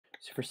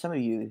So for some of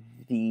you,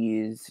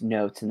 these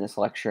notes in this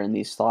lecture and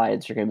these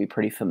slides are going to be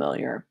pretty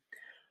familiar.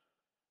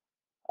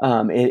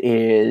 It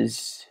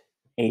is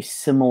a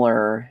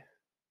similar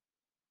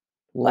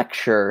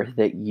lecture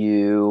that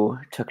you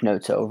took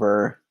notes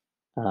over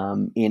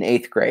in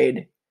 8th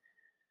grade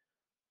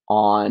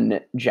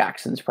on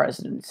Jackson's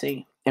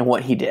presidency and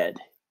what he did.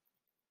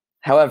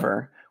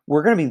 However,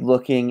 we're going to be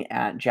looking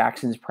at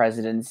Jackson's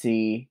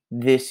presidency,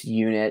 this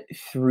unit,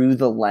 through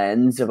the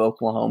lens of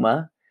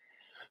Oklahoma,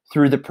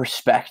 through the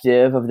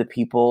perspective of the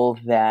people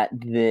that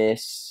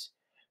this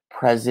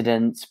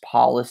president's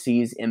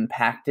policies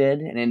impacted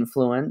and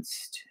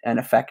influenced and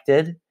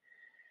affected.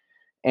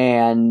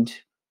 And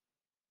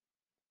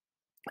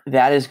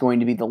that is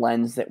going to be the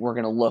lens that we're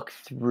going to look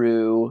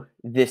through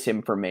this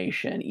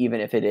information,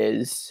 even if it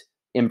is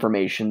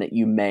information that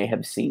you may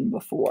have seen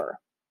before.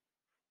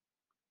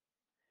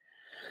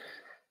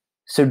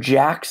 So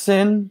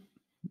Jackson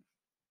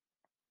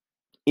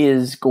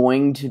is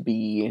going to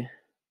be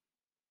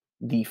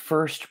the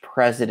first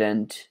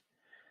president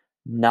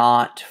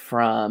not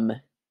from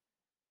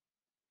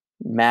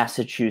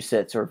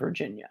Massachusetts or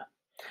Virginia.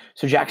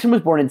 So Jackson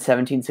was born in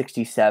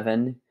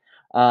 1767.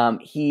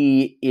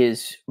 He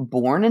is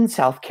born in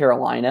South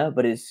Carolina,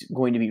 but is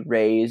going to be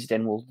raised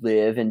and will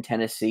live in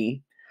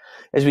Tennessee.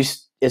 As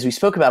we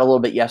spoke about a little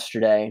bit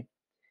yesterday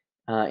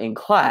in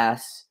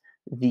class,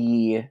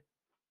 the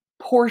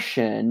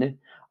portion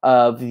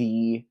of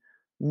the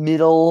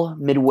middle,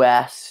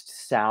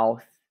 Midwest,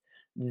 South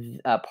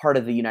part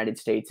of the United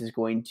States is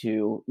going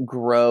to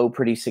grow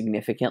pretty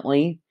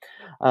significantly.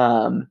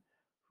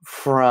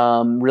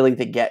 From really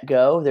the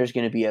get-go, there's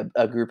going to be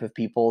a group of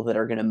people that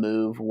are going to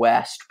move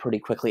west pretty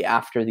quickly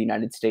after the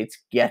United States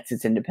gets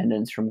its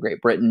independence from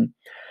Great Britain.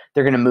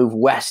 They're going to move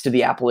west of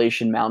the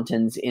Appalachian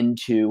Mountains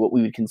into what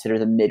we would consider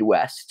the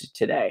Midwest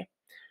today.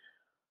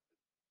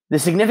 The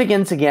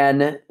significance,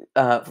 again,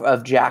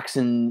 of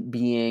Jackson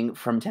being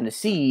from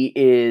Tennessee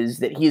is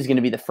that he is going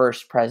to be the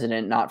first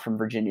president not from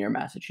Virginia or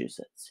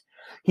Massachusetts.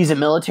 He's a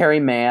military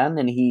man,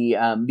 and he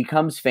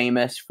becomes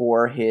famous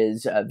for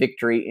his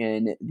victory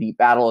in the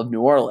Battle of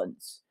New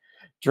Orleans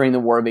during the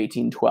War of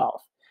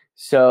 1812.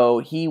 So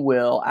he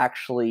will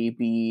actually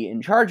be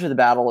in charge of the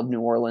Battle of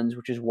New Orleans,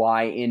 which is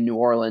why in New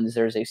Orleans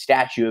there's a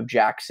statue of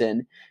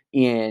Jackson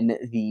in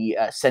the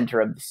center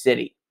of the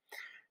city.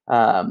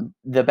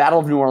 The Battle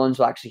of New Orleans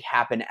will actually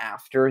happen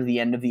after the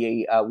end of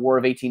the War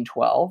of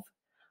 1812.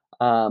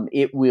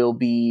 It will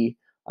be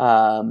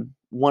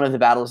one of the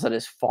battles that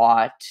is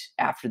fought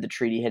after the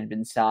treaty had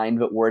been signed,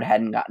 but word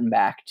hadn't gotten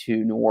back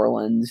to New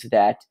Orleans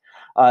that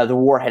the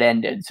war had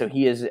ended. So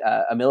he is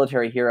a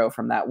military hero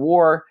from that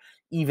war,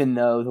 even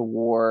though the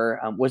war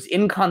was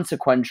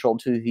inconsequential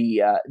to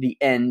the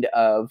end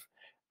of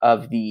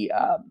the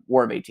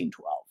War of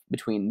 1812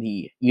 between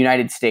the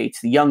United States,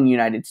 the young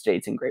United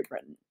States, and Great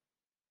Britain.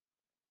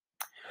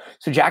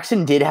 So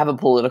Jackson did have a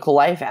political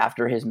life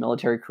after his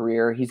military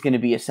career. He's going to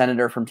be a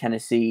senator from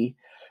Tennessee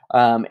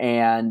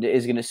and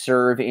is going to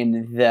serve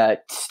in the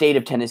state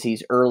of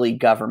Tennessee's early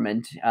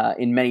government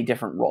in many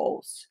different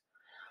roles.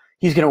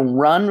 He's going to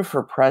run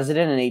for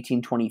president in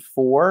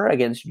 1824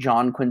 against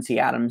John Quincy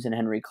Adams and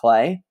Henry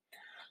Clay.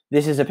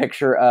 This is a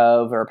picture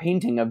of, or a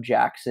painting of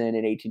Jackson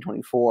in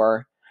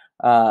 1824,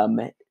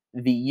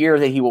 the year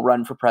that he will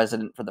run for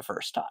president for the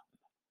first time.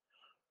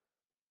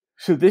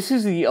 So this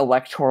is the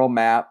electoral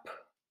map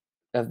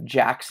of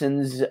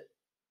Jackson's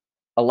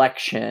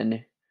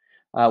election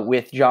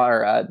with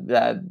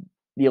the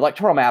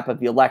electoral map of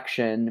the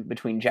election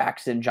between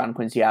Jackson, John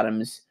Quincy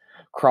Adams,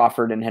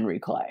 Crawford, and Henry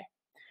Clay.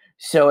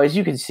 So as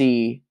you can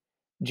see,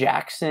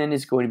 Jackson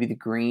is going to be the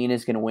green,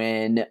 is going to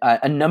win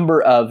a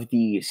number of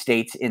the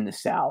states in the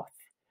South.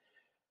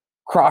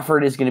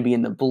 Crawford is going to be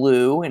in the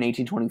blue in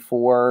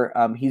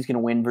 1824. He's going to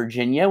win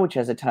Virginia, which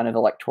has a ton of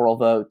electoral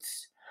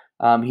votes.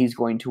 He's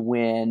going to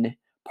win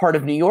part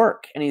of New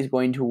York, and he's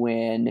going to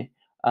win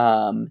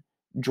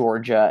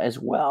Georgia as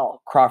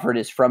well. Crawford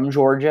is from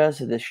Georgia,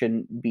 so this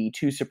shouldn't be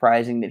too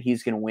surprising that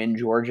he's going to win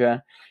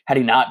Georgia. Had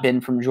he not been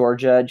from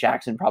Georgia,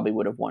 Jackson probably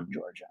would have won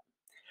Georgia.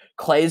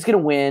 Clay is going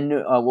to win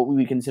what we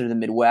would consider the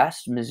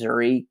Midwest,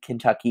 Missouri,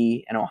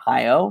 Kentucky, and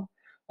Ohio.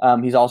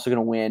 He's also going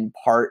to win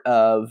part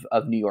of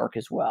New York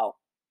as well.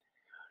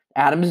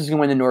 Adams is going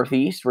to win the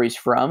Northeast, where he's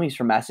from. He's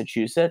from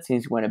Massachusetts.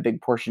 He's going to win a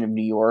big portion of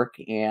New York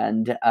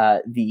and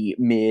the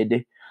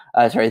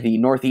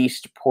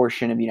Northeast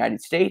portion of the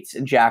United States.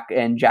 And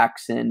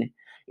Jackson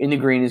in the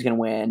green is going to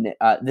win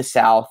the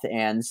South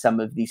and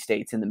some of the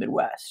states in the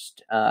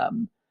Midwest.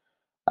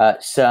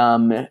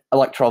 Some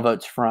electoral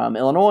votes from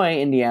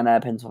Illinois, Indiana,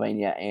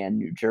 Pennsylvania, and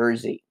New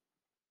Jersey.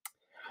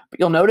 But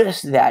you'll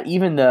notice that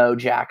even though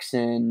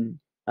Jackson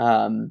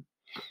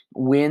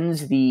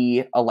wins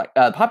the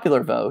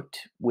popular vote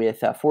with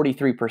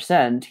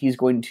 43%, he's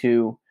going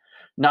to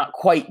not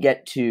quite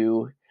get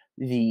to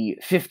the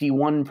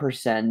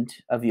 51%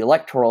 of the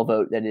electoral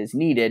vote that is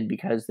needed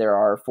because there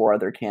are three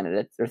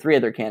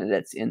other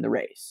candidates in the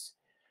race.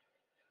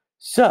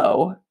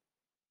 So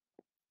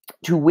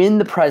To win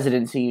the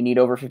presidency, you need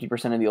over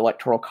 50% of the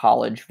Electoral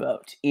College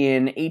vote.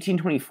 In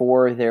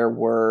 1824, there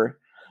were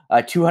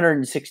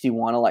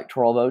 261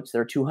 electoral votes.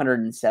 There are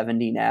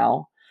 270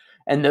 now.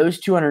 And those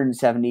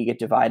 270 get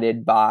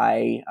divided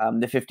by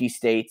the 50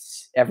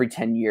 states every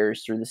 10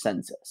 years through the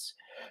census.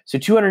 So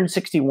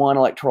 261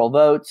 electoral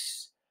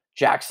votes.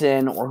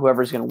 Jackson or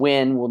whoever's going to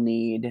win will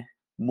need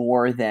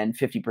more than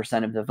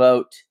 50% of the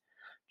vote.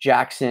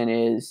 Jackson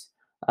is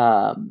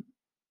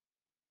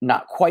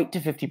not quite to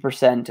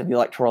 50% of the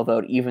electoral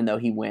vote, even though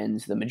he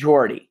wins the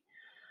majority.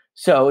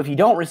 So if you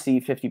don't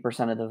receive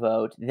 50% of the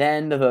vote,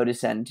 then the vote is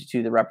sent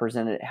to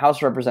the House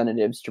of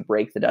Representatives to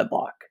break the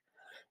deadlock.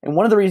 And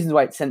one of the reasons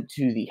why it's sent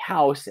to the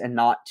House and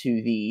not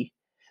to the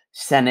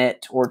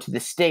Senate or to the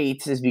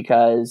states is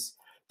because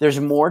there's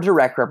more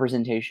direct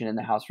representation in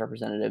the House of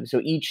Representatives.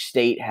 So each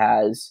state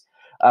has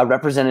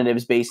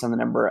representatives based on the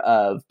number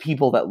of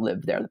people that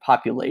live there, the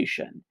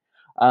population.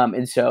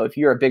 And so if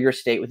you're a bigger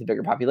state with a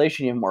bigger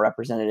population, you have more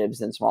representatives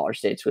than smaller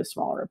states with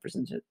smaller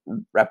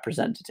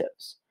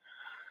representatives.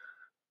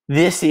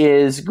 This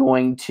is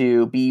going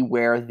to be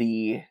where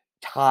the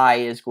tie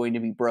is going to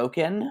be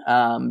broken.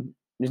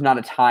 There's not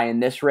a tie in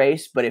this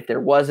race, but if there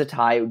was a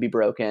tie, it would be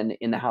broken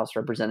in the House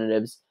of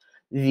Representatives.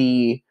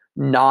 The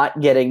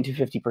not getting to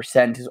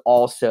 50% is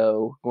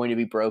also going to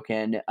be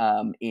broken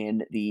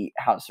in the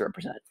House of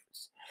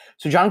Representatives.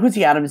 So John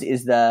Quincy Adams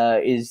is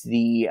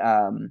the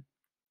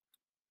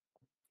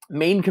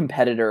main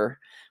competitor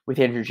with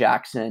Andrew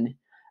Jackson,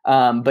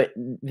 but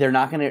they're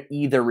not going to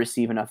either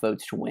receive enough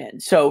votes to win.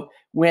 So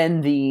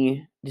when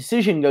the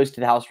decision goes to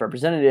the House of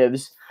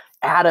Representatives,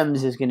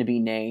 Adams is going to be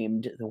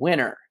named the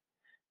winner.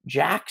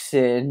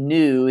 Jackson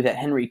knew that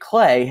Henry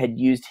Clay had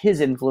used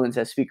his influence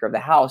as Speaker of the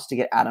House to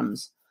get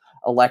Adams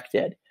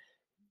elected.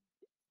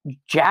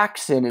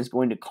 Jackson is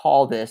going to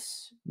call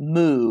this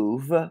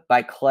move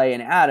by Clay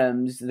and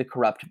Adams the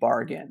corrupt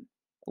bargain.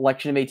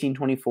 Election of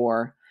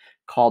 1824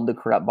 called the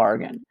corrupt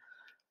bargain.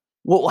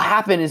 What will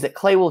happen is that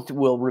Clay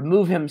will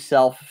remove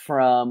himself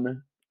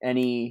from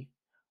any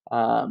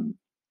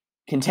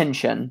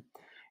contention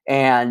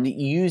and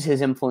use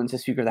his influence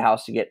as Speaker of the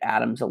House to get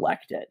Adams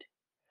elected.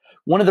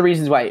 One of the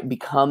reasons why it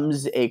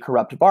becomes a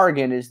corrupt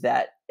bargain is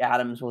that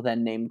Adams will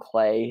then name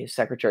Clay his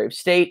Secretary of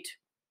State.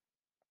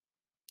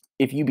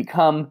 If you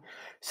become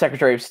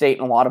Secretary of State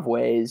in a lot of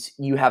ways,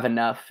 you have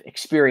enough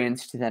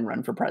experience to then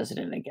run for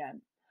president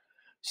again.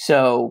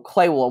 So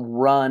Clay will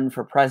run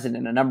for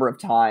president a number of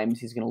times.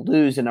 He's going to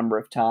lose a number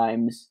of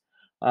times,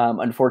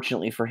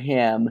 unfortunately for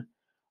him.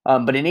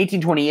 But in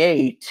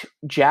 1828,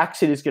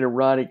 Jackson is going to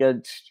run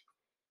against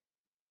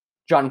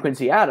John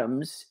Quincy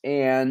Adams,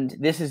 and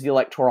this is the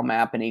electoral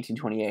map in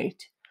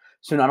 1828.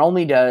 So not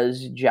only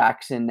does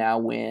Jackson now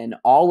win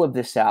all of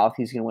the South,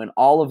 he's going to win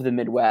all of the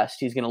Midwest.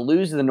 He's going to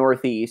lose the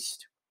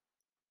Northeast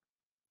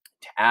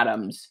to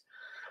Adams.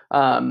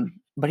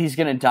 But he's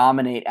going to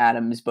dominate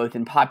Adams both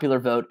in popular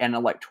vote and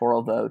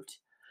electoral vote.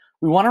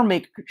 We want to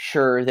make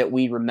sure that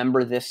we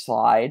remember this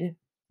slide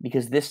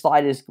because this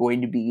slide is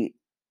going to be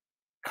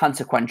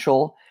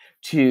consequential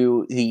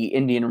to the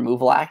Indian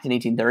Removal Act in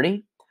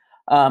 1830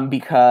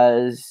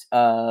 because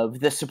of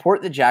the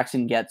support that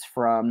Jackson gets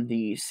from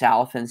the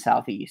South and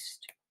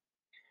Southeast.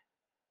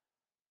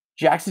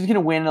 Jackson's going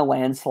to win a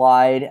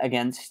landslide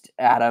against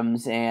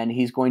Adams, and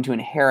he's going to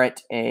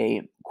inherit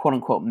a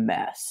quote-unquote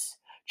mess.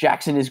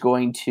 Jackson is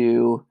going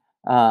to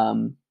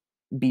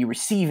be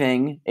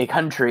receiving a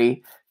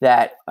country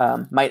that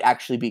might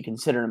actually be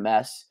considered a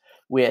mess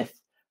with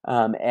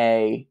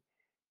a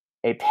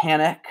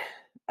panic,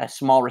 a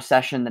small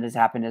recession that has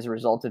happened as a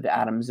result of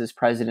Adams's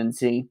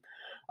presidency.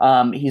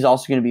 He's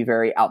also going to be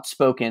very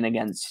outspoken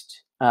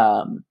against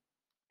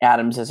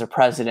Adams as a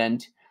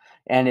president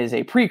and is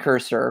a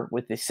precursor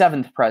with the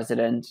 7th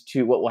president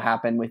to what will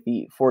happen with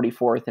the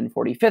 44th and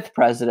 45th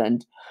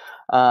president.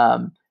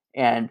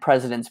 And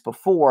presidents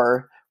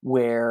before,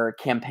 where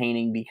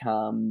campaigning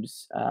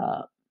becomes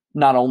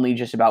not only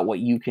just about what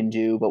you can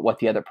do, but what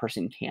the other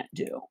person can't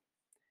do.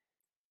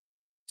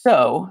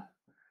 So,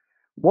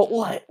 what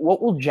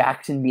will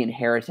Jackson be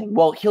inheriting?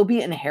 Well, he'll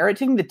be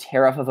inheriting the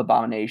tariff of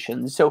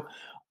abominations. So,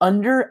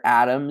 under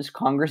Adams,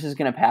 Congress is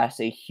going to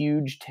pass a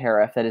huge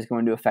tariff that is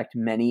going to affect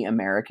many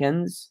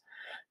Americans,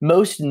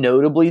 most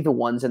notably the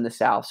ones in the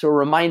South. So, a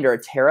reminder: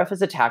 a tariff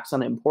is a tax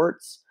on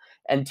imports,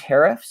 and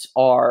tariffs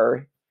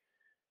are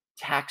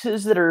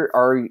taxes that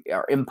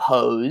are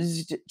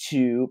imposed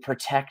to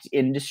protect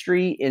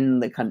industry in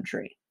the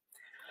country.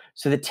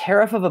 So the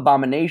tariff of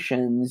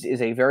abominations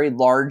is a very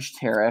large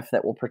tariff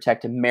that will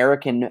protect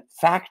American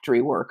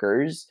factory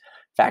workers,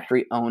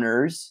 factory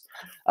owners,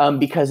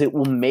 because it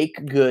will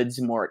make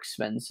goods more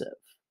expensive.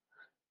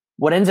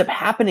 What ends up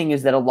happening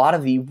is that a lot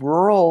of the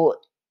rural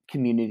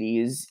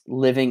communities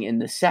living in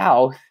the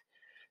South,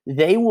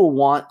 they will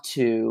want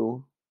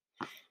to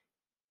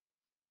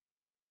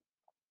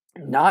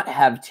not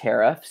have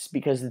tariffs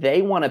because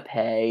they want to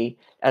pay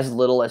as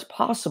little as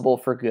possible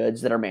for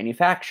goods that are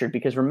manufactured.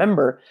 Because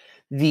remember,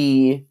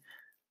 the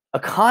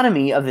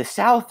economy of the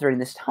South during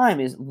this time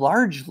is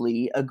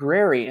largely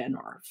agrarian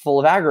or full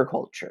of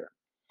agriculture.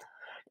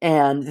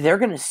 and they're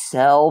going to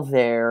sell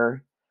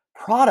their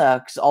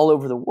products all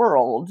over the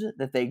world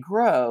that they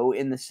grow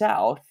in the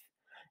South,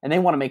 and they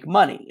want to make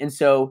money. And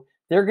so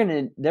they're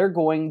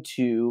going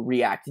to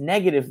react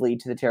negatively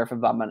to the tariff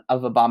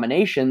of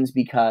abominations,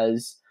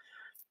 because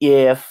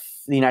if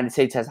the United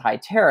States has high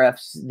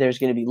tariffs, there's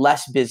going to be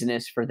less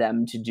business for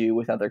them to do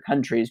with other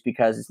countries,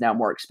 because it's now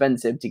more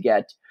expensive to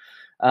get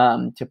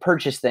to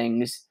purchase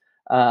things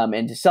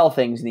and to sell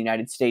things in the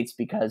United States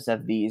because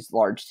of these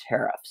large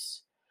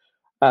tariffs.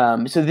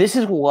 So this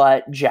is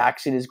what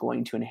Jackson is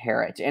going to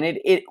inherit. And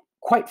it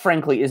quite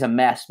frankly is a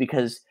mess,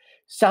 because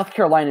South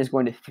Carolina is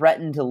going to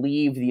threaten to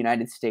leave the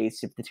United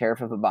States if the tariff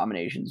of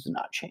abominations is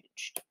not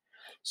changed.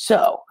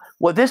 So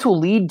what this will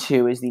lead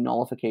to is the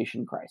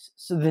nullification crisis.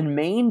 So the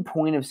main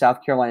point of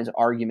South Carolina's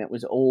argument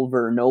was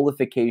over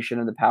nullification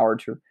of the power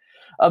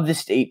of the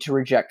state to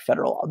reject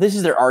federal law. This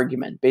is their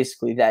argument,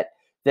 basically, that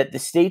the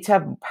states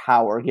have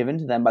power given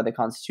to them by the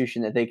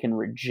Constitution that they can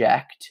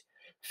reject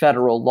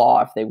federal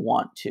law if they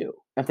want to,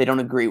 if they don't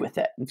agree with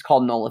it. It's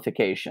called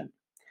nullification.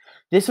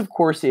 This, of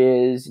course,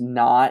 is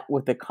not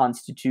what the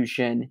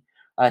Constitution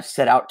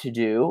set out to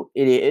do.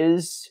 It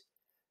is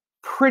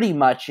pretty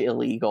much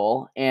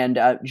illegal, and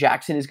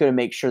Jackson is going to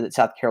make sure that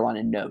South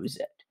Carolina knows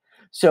it.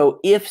 So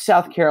if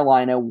South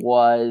Carolina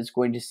was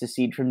going to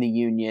secede from the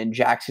Union,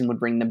 Jackson would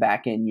bring them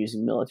back in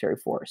using military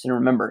force. And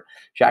remember,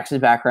 Jackson's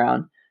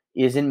background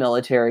is in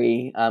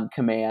military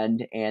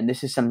command, and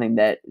this is something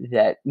that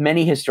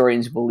many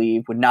historians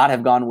believe would not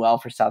have gone well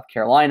for South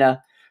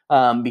Carolina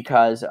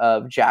because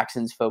of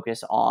Jackson's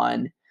focus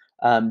on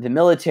the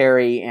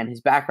military and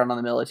his background on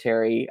the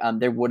military.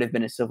 There would have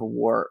been a civil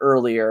war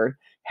earlier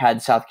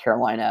had South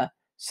Carolina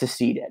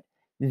seceded.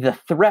 The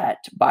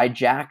threat by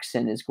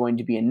Jackson is going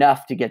to be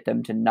enough to get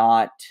them to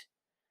not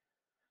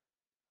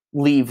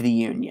leave the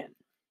Union.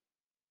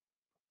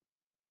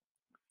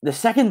 The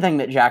second thing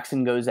that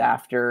Jackson goes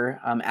after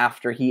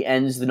he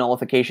ends the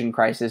nullification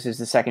crisis is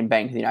the second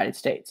bank of the United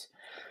States.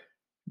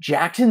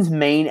 Jackson's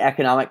main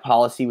economic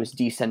policy was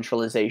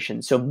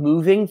decentralization. So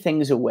moving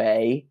things that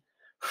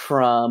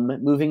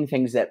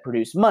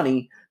produce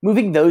money,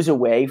 moving those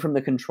away from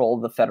the control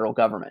of the federal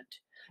government.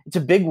 It's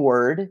a big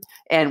word.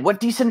 And what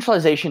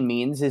decentralization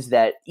means is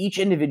that each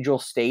individual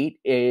state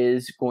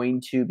is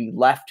going to be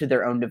left to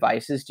their own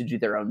devices to do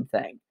their own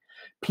thing.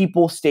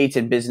 People, states,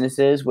 and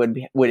businesses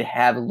would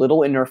have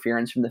little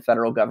interference from the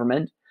federal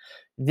government.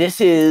 This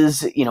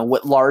is,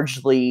 what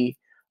largely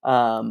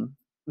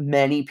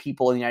many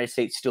people in the United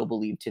States still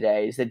believe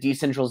today, is that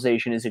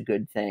decentralization is a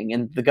good thing,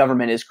 and the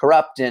government is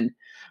corrupt and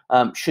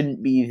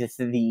shouldn't be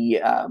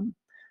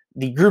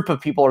the group of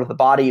people or the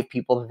body of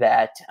people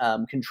that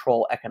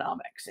control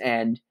economics.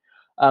 And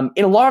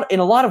in a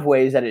lot of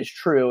ways that is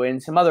true.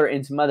 In some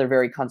other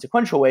very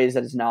consequential ways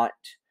that is not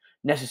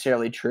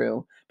necessarily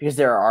true, because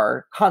there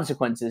are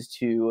consequences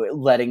to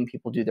letting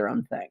people do their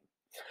own thing.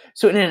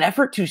 So in an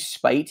effort to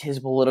spite his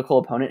political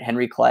opponent,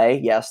 Henry Clay,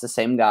 yes, the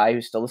same guy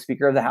who's still the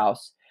Speaker of the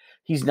House,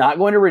 he's not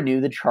going to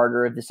renew the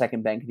charter of the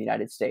Second Bank of the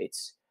United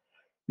States.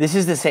 This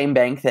is the same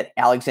bank that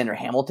Alexander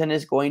Hamilton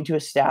is going to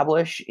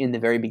establish in the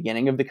very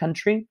beginning of the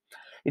country.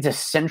 It's a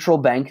central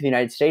bank of the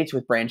United States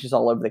with branches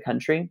all over the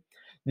country.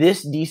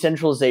 This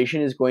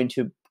decentralization is going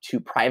to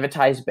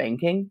privatize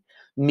banking,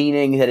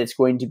 meaning that it's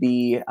going to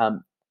be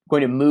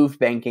going to move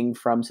banking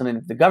from something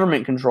that the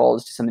government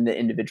controls to something that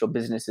individual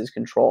businesses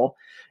control.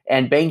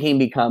 And banking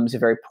becomes a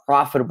very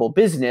profitable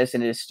business,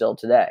 and it is still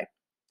today.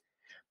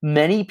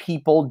 Many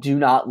people do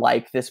not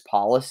like this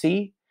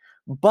policy,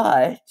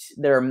 but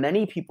there are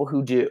many people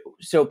who do.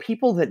 So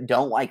people that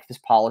don't like this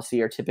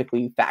policy are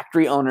typically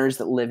factory owners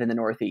that live in the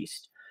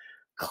Northeast.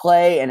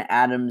 Clay and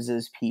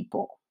Adams's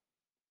people.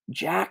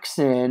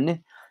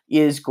 Jackson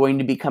is going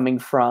to be coming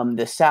from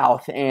the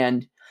South,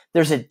 and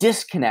there's a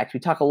disconnect.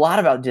 We talk a lot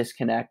about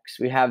disconnects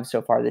we have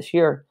so far this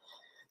year.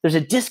 There's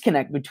a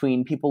disconnect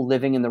between people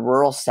living in the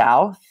rural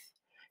South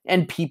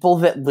and people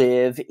that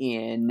live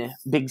in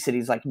big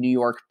cities like New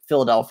York,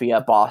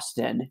 Philadelphia,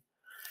 Boston.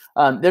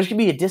 There's going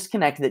to be a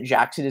disconnect that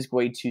Jackson is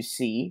going to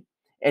see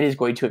and is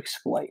going to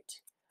exploit.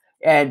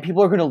 And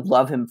people are going to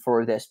love him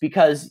for this,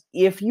 because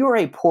if you're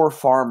a poor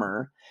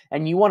farmer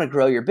and you want to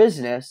grow your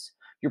business,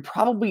 you're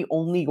probably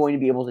only going to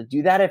be able to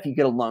do that if you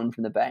get a loan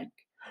from the bank.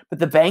 But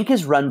the bank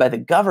is run by the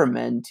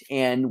government,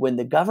 and when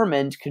the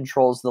government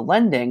controls the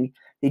lending,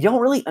 they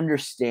don't really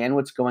understand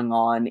what's going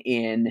on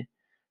in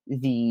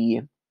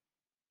the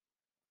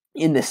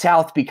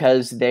South,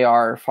 because they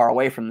are far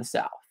away from the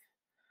South.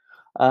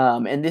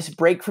 And this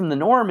break from the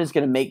norm is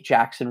going to make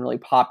Jackson really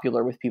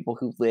popular with people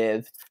who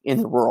live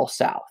in the rural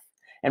South.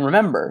 And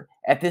remember,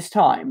 at this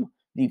time,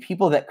 the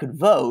people that could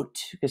vote,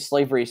 because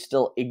slavery is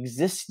still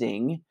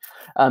existing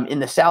in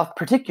the South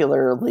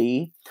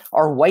particularly,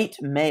 are white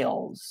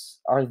males,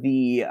 are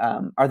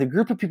the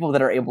group of people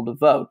that are able to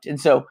vote. And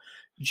so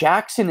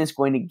Jackson is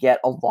going to get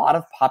a lot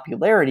of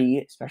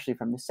popularity, especially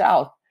from the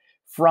South,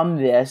 from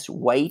this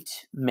white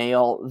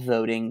male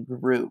voting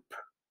group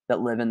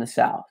that live in the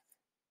South.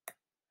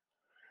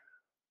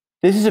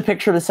 This is a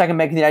picture of the Second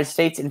Bank of the United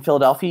States in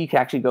Philadelphia. You can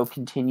actually go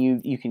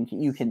continue. You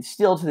can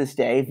still to this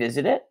day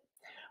visit it.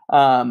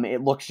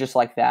 It looks just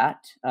like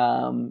that.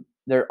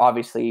 There are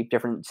obviously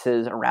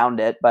differences around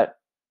it, but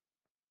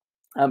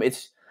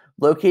it's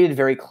located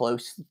very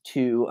close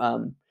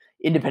to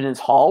Independence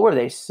Hall, where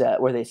they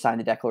signed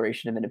the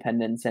Declaration of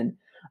Independence. And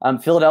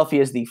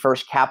Philadelphia is the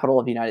first capital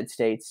of the United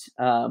States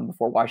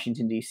before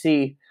Washington,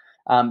 D.C.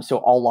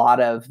 So a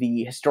lot of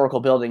the historical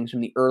buildings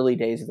from the early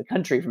days of the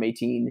country, from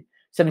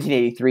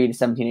 1783 to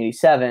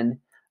 1787,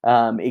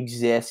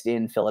 exist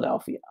in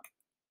Philadelphia.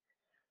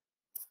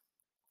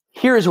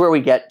 Here's where we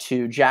get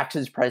to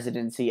Jackson's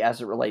presidency as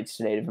it relates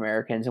to Native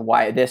Americans and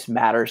why this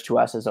matters to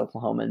us as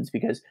Oklahomans,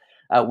 because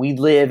we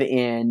live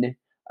in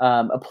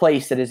a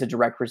place that is a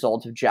direct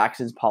result of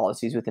Jackson's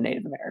policies with the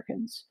Native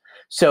Americans.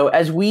 So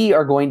as we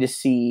are going to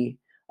see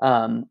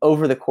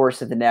over the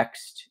course of the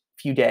next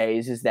few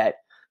days, is that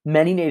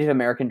many Native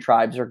American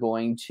tribes are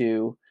going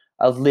to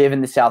live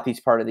in the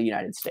southeast part of the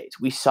United States.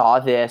 We saw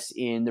this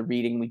in the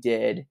reading we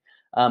did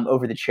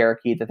over the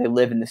Cherokee, that they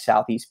live in the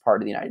southeast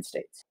part of the United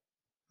States.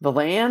 The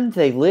land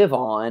they live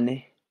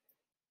on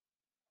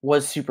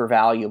was super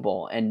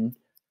valuable, and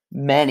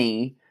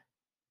many,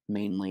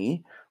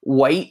 mainly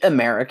white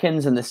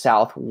Americans in the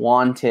South,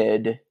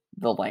 wanted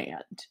the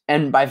land.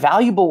 And by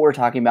valuable, what we're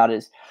talking about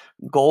is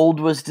gold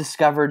was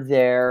discovered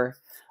there.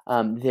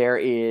 There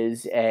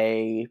is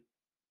a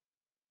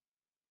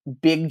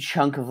big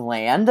chunk of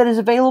land that is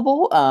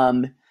available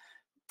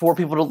for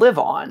people to live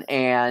on,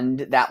 and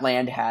that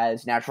land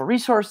has natural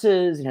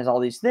resources and has all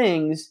these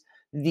things.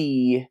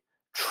 The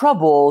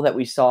trouble that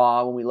we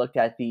saw when we looked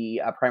at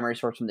the primary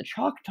source from the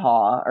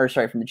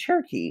from the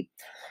Cherokee,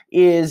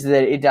 is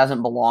that it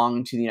doesn't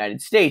belong to the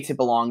United States. It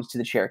belongs to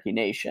the Cherokee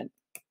Nation.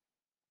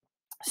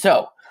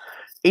 So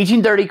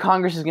 1830,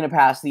 Congress is going to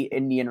pass the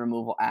Indian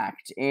Removal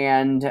Act,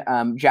 and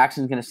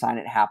Jackson's going to sign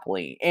it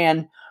happily.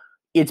 And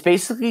it's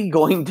basically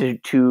going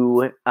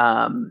to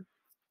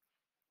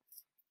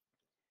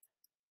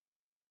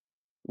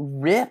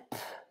rip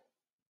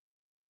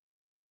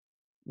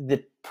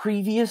the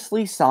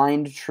previously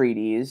signed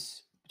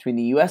treaties between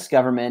the U.S.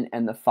 government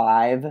and the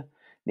 5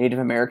 Native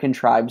American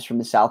tribes from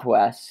the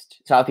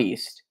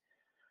southeast,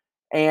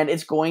 and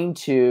it's going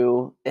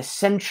to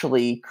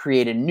essentially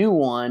create a new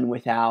one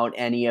without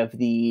any of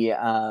the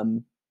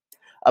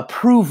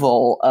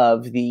approval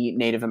of the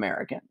Native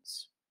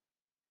Americans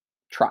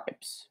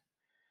tribes.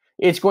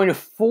 It's going to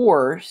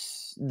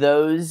force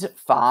those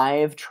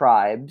 5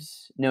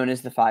 tribes, known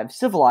as the 5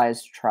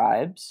 civilized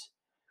tribes,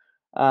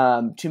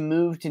 to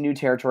move to new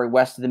territory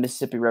west of the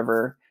Mississippi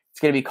River. It's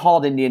going to be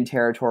called Indian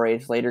Territory.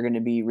 It's later going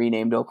to be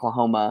renamed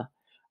Oklahoma.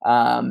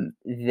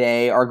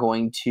 They are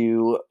going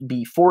to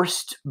be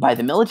forced by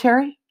the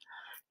military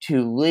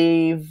to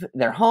leave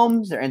their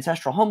homes, their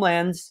ancestral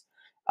homelands,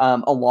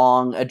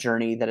 along a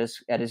journey that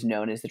is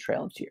known as the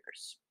Trail of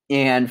Tears.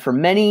 And for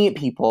many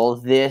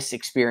people, this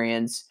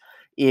experience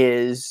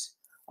is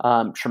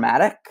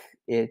traumatic.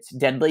 It's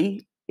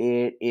deadly.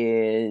 It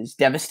is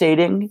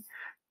devastating.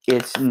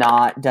 It's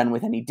not done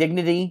with any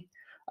dignity.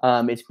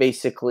 It's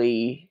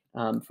basically,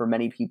 for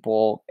many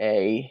people,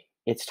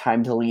 it's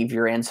time to leave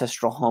your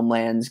ancestral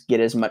homelands, get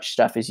as much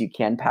stuff as you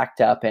can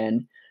packed up,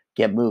 and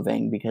get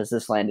moving, because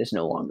this land is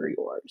no longer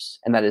yours.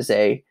 And that is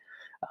a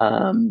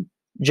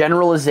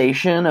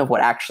generalization of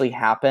what actually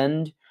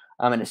happened,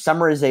 and a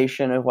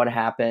summarization of what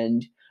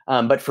happened.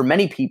 But for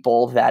many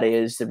people, that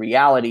is the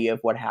reality of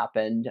what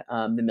happened.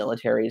 The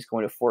military is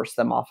going to force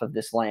them off of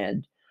this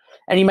land.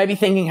 And you might be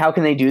thinking, how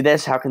can they do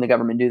this? How can the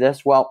government do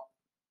this? Well,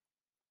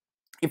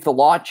 if the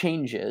law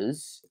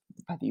changes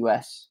by the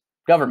U.S.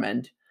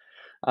 government,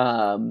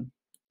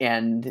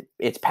 and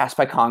it's passed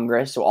by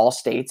Congress, so all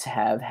states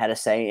have had a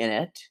say in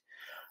it,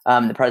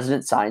 the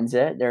president signs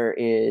it, there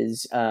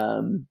is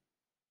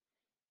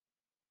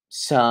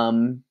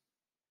some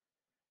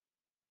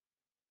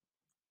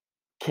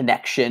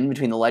connection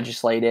between the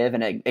legislative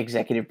and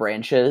executive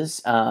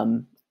branches.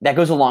 That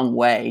goes a long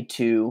way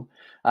to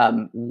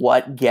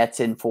what gets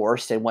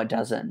enforced and what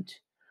doesn't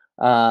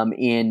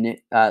in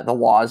the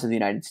laws of the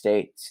United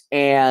States.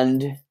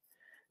 And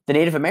the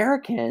Native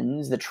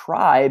Americans, the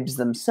tribes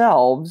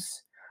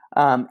themselves,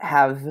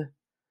 have,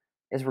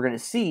 as we're going to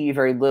see,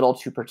 very little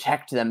to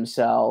protect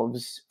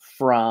themselves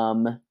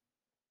from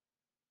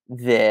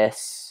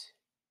this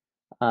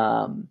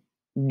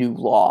new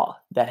law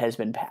that has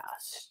been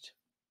passed.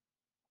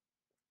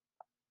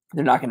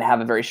 They're not going to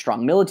have a very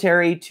strong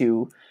military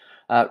to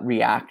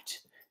react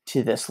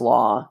to this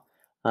law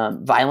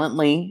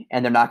violently,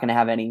 and they're not going to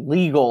have any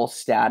legal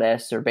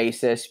status or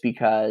basis,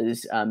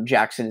 because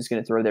Jackson is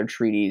going to throw their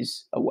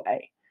treaties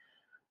away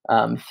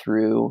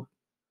through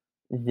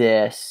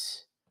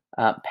this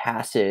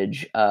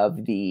passage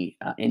of the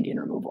Indian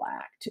Removal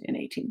Act in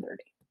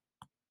 1830.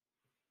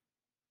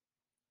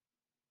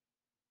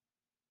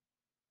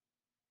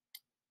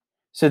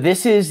 So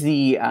this is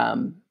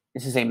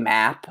a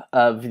map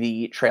of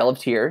the Trail of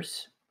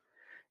Tears.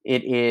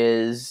 It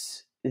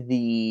is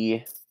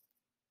the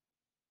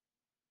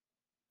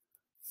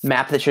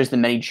Map that shows the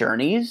many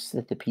journeys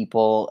that the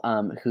people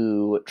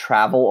who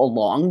travel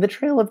along the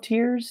Trail of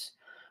Tears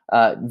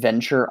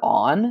venture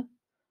on.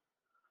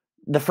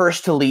 The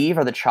first to leave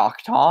are the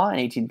Choctaw in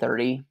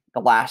 1830. The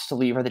last to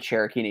leave are the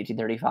Cherokee in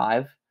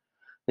 1835.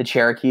 The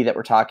Cherokee that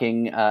we're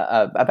talking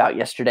about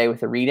yesterday with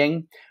the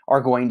reading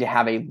are going to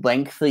have a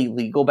lengthy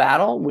legal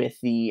battle with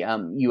the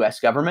U.S.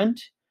 government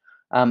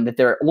that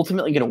they're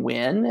ultimately going to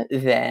win,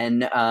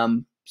 then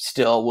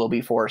still will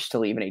be forced to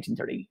leave in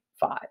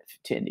 1835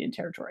 to Indian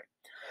Territory.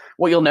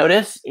 What you'll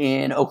notice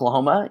in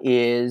Oklahoma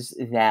is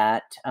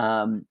that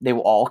they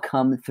will all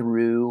come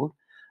through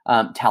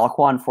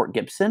Tahlequah and Fort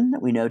Gibson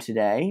that we know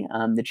today.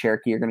 The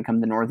Cherokee are going to come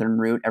the northern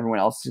route. Everyone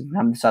else is going to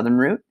come the southern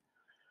route.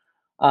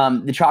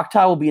 The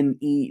Choctaw will be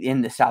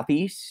in the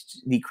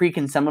southeast. The Creek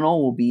and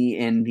Seminole will be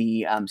in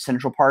the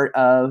central part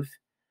of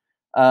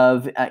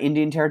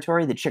Indian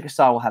Territory. The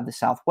Chickasaw will have the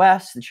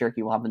southwest. The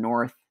Cherokee will have the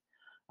north.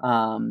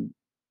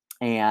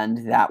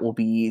 And that will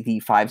be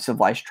the 5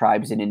 civilized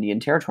tribes in Indian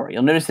Territory.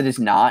 You'll notice that it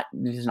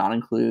does not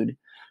include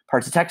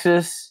parts of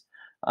Texas.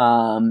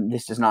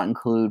 This does not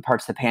include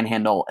parts of the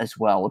Panhandle as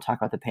well. We'll talk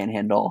about the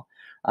Panhandle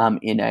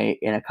in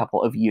a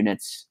couple of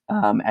units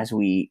as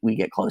we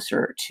get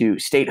closer to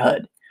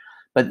statehood.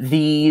 But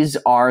these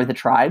are the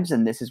tribes,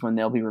 and this is when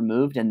they'll be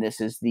removed, and this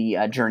is the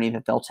journey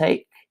that they'll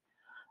take.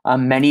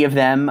 Many of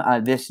them,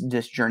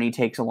 this journey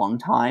takes a long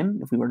time.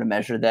 If we were to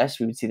measure this,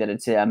 we would see that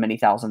it's many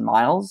thousand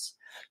miles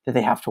that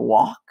they have to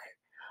walk,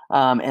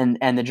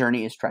 and the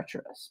journey is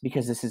treacherous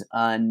because this is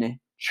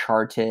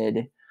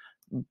uncharted,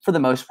 for the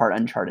most part,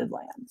 uncharted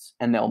lands,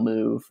 and they'll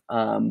move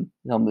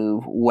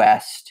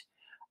west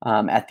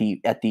at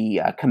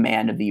the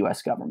command of the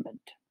U.S.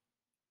 government.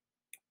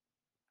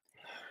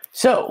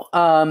 So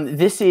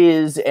this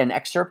is an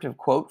excerpt of a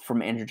quote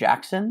from Andrew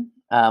Jackson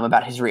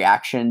about his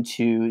reaction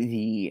to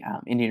the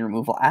Indian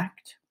Removal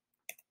Act.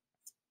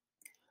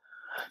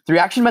 The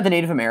reaction by the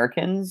Native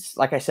Americans,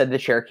 like I said, the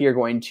Cherokee are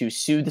going to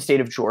sue the state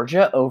of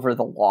Georgia over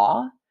the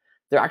law.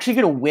 They're actually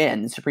going to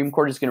win. The Supreme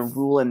Court is going to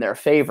rule in their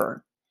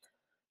favor.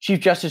 Chief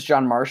Justice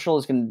John Marshall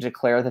is going to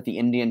declare that the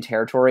Indian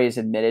Territory is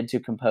admitted to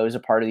compose a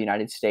part of the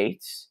United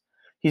States.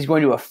 He's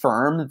going to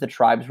affirm that the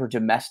tribes were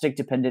domestic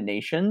dependent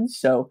nations.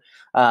 So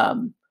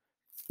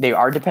they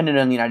are dependent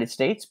on the United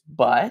States,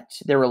 but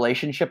their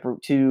relationship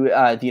to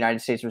the United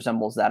States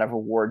resembles that of a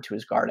ward to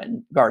his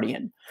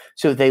guardian.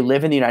 So they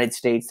live in the United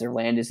States, their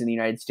land is in the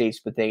United States,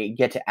 but they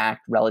get to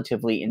act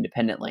relatively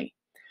independently.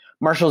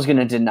 Marshall is going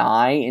to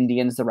deny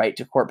Indians the right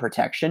to court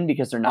protection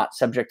because they're not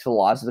subject to the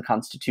laws of the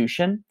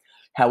Constitution.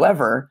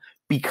 However,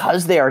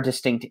 because they are a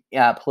distinct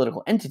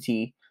political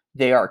entity,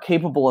 they are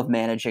capable of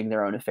managing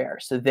their own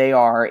affairs. So they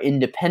are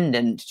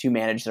independent to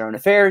manage their own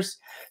affairs.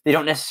 They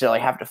don't necessarily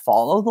have to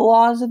follow the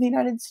laws of the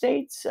United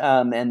States.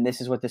 And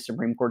this is what the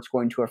Supreme Court's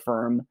going to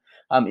affirm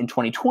in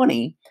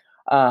 2020,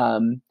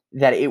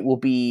 that it will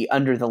be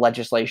under the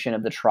legislation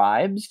of the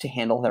tribes to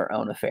handle their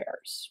own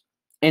affairs.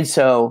 And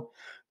so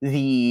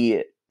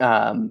the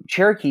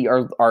Cherokee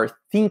are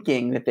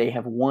thinking that they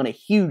have won a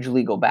huge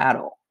legal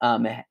battle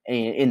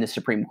in the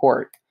Supreme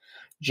Court.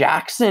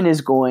 Jackson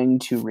is going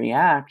to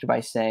react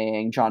by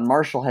saying John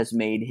Marshall has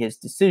made his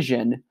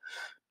decision.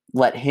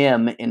 Let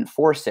him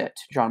enforce it.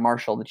 John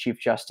Marshall, the Chief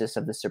Justice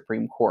of the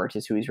Supreme Court,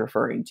 is who he's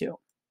referring to.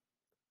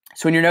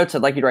 So in your notes,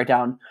 I'd like you to write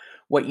down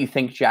what you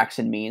think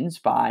Jackson means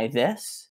by this.